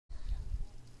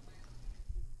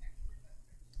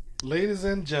Ladies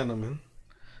and gentlemen,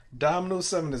 Dominoes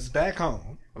 7 is back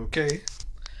home, okay?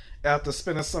 After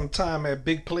spending some time at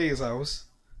Big Play's house,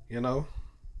 you know.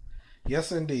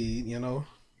 Yes, indeed,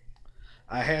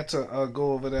 I had to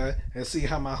go over there and see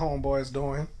how my homeboy's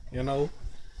doing.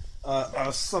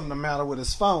 Something the matter with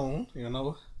his phone.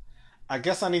 I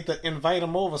guess I need to invite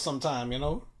him over sometime.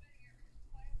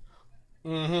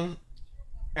 Mm-hmm.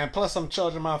 And plus, I'm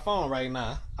charging my phone right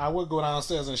now. I will go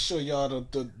downstairs and show y'all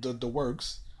the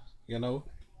works, you know.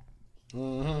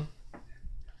 Mm-hmm.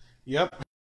 Yep.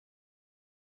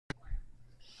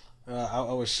 I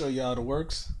will show y'all the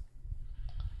works,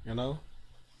 you know.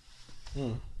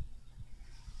 Hmm.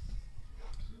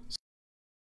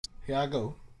 Here I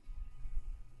go.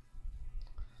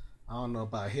 I don't know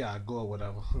about here I go or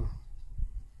whatever.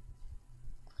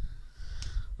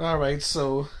 All right.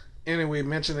 So anyway,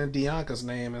 mentioning Bianca's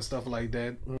name and stuff like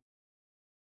that,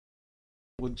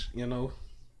 which.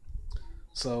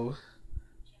 So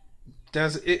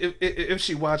does if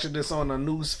she watching this on a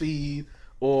news feed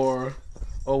or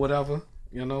whatever,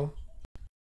 you know,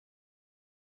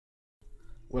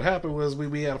 what happened was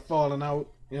we had a falling out.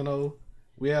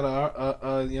 We had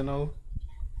a.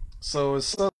 So it's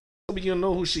some of you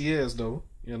know who she is though.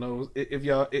 If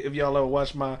y'all ever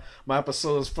watched my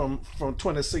episodes from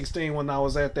 2016 when I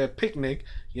was at that picnic.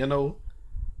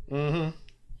 Mm-hmm.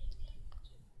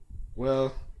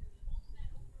 Well,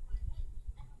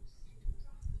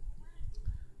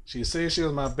 she said she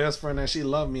was my best friend and she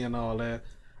loved me and all that.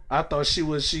 I thought she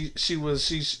was playing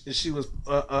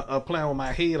with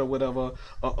my head or whatever,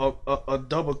 or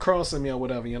double crossing me or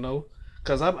whatever.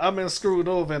 Cause I've been screwed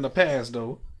over in the past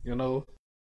though. You know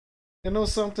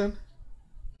something?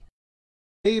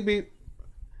 Maybe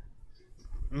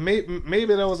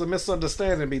maybe there was a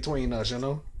misunderstanding between us.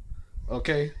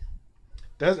 Okay,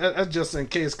 that's just in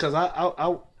case. Cause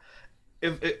I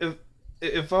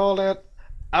if all that,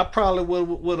 I probably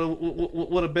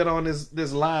would have been on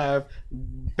this live,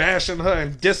 bashing her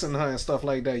and dissing her and stuff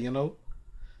like that.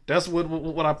 That's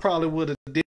what I probably would have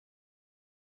did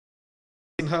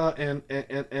her and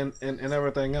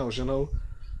everything else.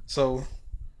 So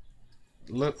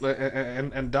look,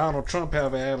 and Donald Trump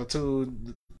have an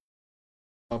attitude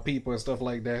of people and stuff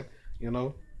like that. You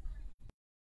know.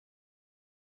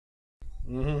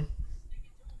 Hmm.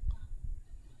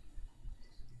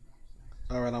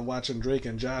 All right, I'm watching Drake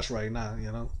and Josh right now.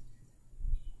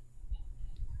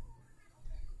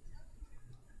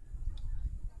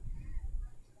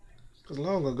 Cause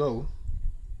long ago,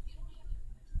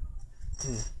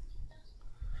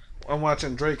 I'm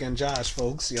watching Drake and Josh,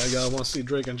 folks. Y'all want to see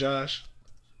Drake and Josh?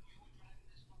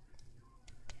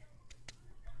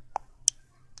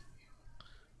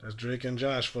 That's Drake and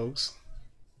Josh, folks.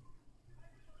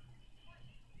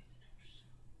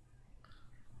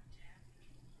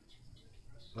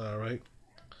 All right.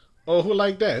 Oh, who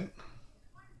like that?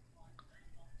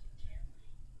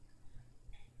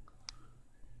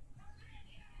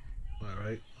 All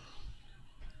right.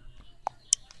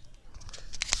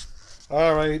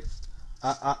 All right.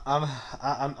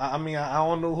 I mean, I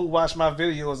don't know who watched my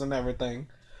videos and everything,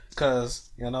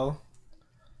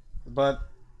 but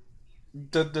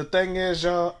the thing is,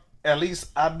 y'all. At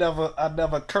least I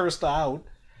never cursed her out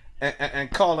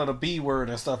and call her the B word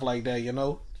and stuff like that.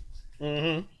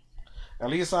 Hmm. At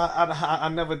least I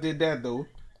never did that though.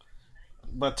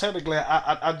 But technically,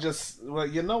 I just, well,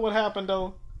 you know what happened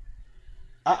though?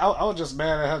 I was just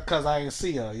mad at her because I didn't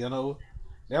see her.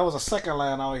 There was a second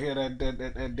line out here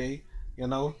that day, you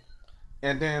know.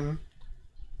 And then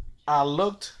I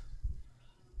looked.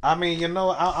 I mean,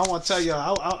 I want to tell you,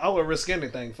 I would risk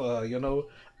anything for her.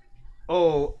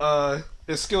 Oh,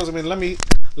 excuse me. Let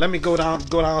me go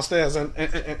downstairs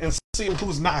and see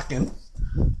who's knocking.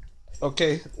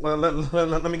 Okay. Well,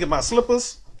 let me get my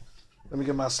slippers. Let me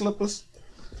get my slippers.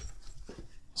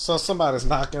 So somebody's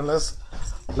knocking. Let's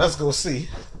go see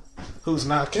who's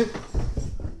knocking.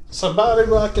 Somebody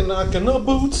knocking no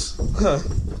boots. Huh.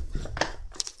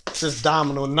 This is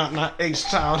Domino, not H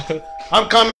Town. I'm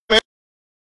coming.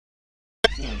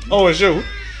 Oh, it's you.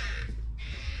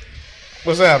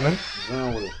 What's happening?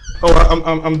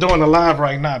 Oh, I'm doing a live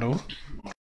right now, though.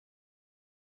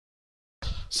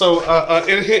 So,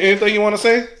 anything you want to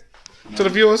say to the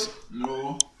viewers?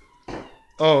 No.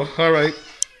 Oh, all right,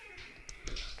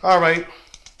 all right.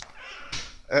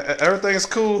 Everything is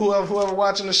cool. Whoever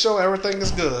watching the show, everything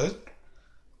is good.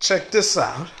 Check this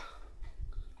out.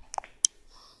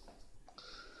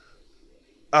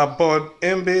 I bought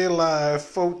NBA Live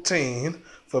 14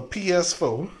 for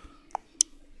PS4.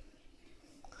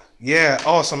 Yeah,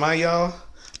 awesome, huh, y'all?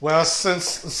 Well,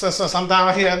 since I'm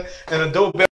down here in the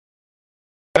doorbell,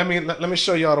 let me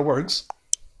show y'all the works.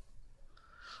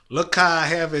 Look how I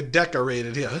have it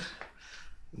decorated here.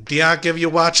 Bianca, if you're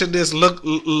watching this,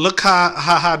 look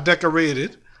how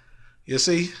decorated. You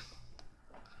see?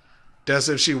 That's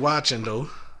if she watching though.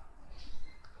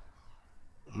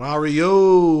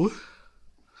 Mario.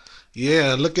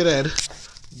 Yeah, look at that.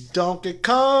 Donkey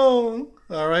Kong.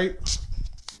 All right.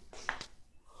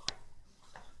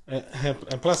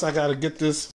 And plus I gotta get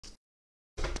this.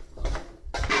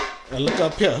 And look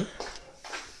up here.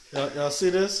 Y'all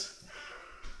see this?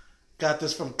 Got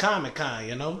this from Comic-Con,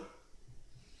 you know?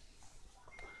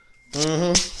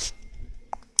 Mm-hmm.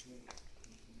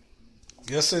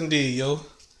 Yes, indeed, yo.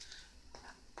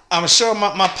 I'm sure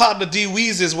my partner D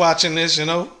Weezy is watching this, you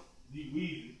know? D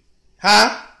Weezy?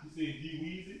 Huh? You said D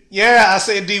Weezy? Yeah, I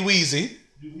said D Weezy.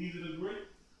 D Weezy the Great?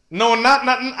 No, not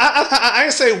I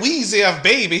ain't say Weezy of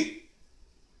baby.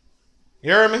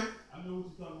 You hear me? I know what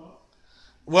you're talking about.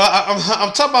 Well,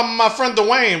 I'm talking about my friend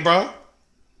Dwayne, bro.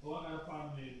 Oh, I got a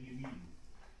problem with D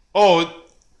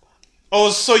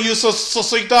Weezy. So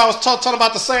you thought I was talking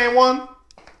about the same one?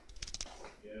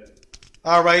 Yeah.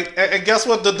 All right, and guess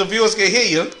what? The viewers can hear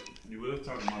you. You were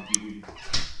talking about D Weezy.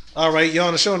 All right, you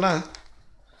on the show now.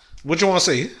 What you want to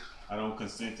say? I don't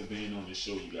consent to being on this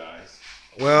show, you guys.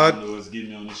 Well, I don't know what's getting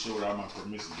me on this show without my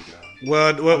permission, you guys. Well,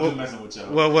 I'm just messing with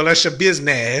y'all. well, that's your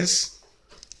business.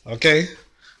 Okay.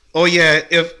 Oh yeah,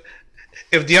 if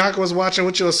Dianca was watching,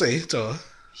 what you'll say to her?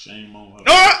 Shame on her.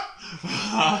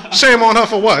 Oh! Shame on her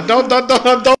for what? Don't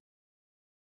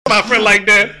my friend like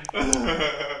that.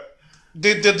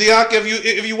 Did Dianca,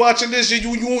 if you watching this, you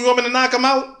want me to knock him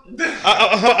out?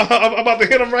 I'm about to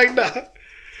hit him right now.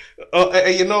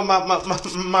 And you know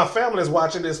my family is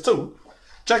watching this too.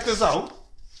 Check this out.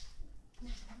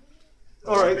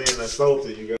 All right. Being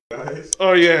assaulted, you guys.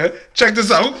 Oh yeah. Check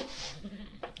this out.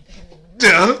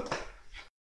 Yeah.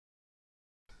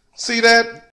 See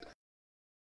that?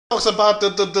 Talks about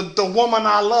the woman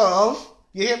I love.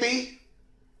 You hear me?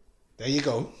 There you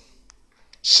go.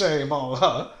 Shame on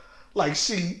her. Like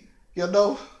she, you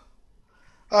know.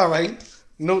 All right.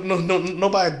 No,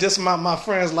 nobody diss my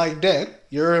friends like that.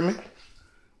 You hear me?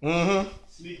 Mm-hmm.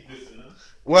 Sneak this, huh?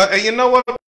 Well, and you know what?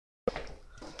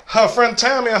 Her friend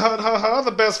Tammy, her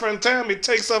other best friend Tammy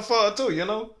takes up for her too, you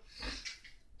know?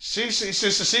 She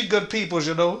good people,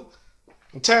 you know?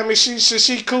 Tammy,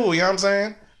 she cool, you know what I'm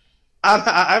saying?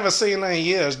 I haven't seen her in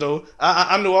years, though.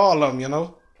 I knew all of them, you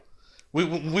know?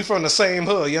 We from the same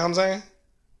hood, you know what I'm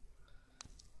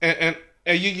saying?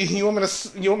 And you want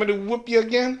me to whoop you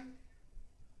again?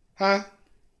 Huh?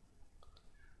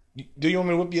 Do you want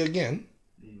me to whoop you again?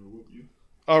 Whoop you.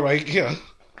 All right, yeah.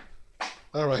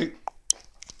 All right.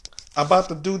 I'm about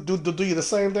to do you the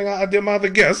same thing I did my other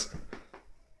guest.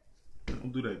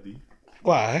 Don't do that, D.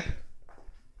 Why?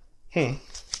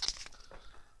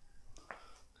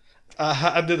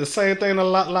 I did the same thing to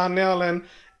Lionel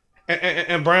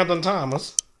and Brandon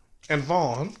Thomas and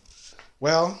Vaughn.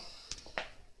 Well,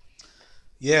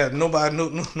 yeah, nobody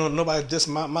dissed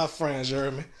my friends, you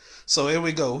heard me? So here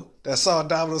we go. That's all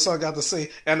Dominoes Seven got to say,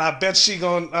 and I bet she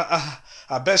gonna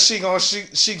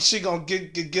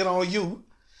get on you,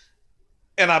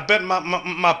 and I bet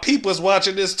my people is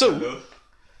watching this too. Hello?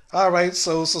 All right,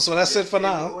 so that's it for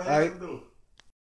now. All right.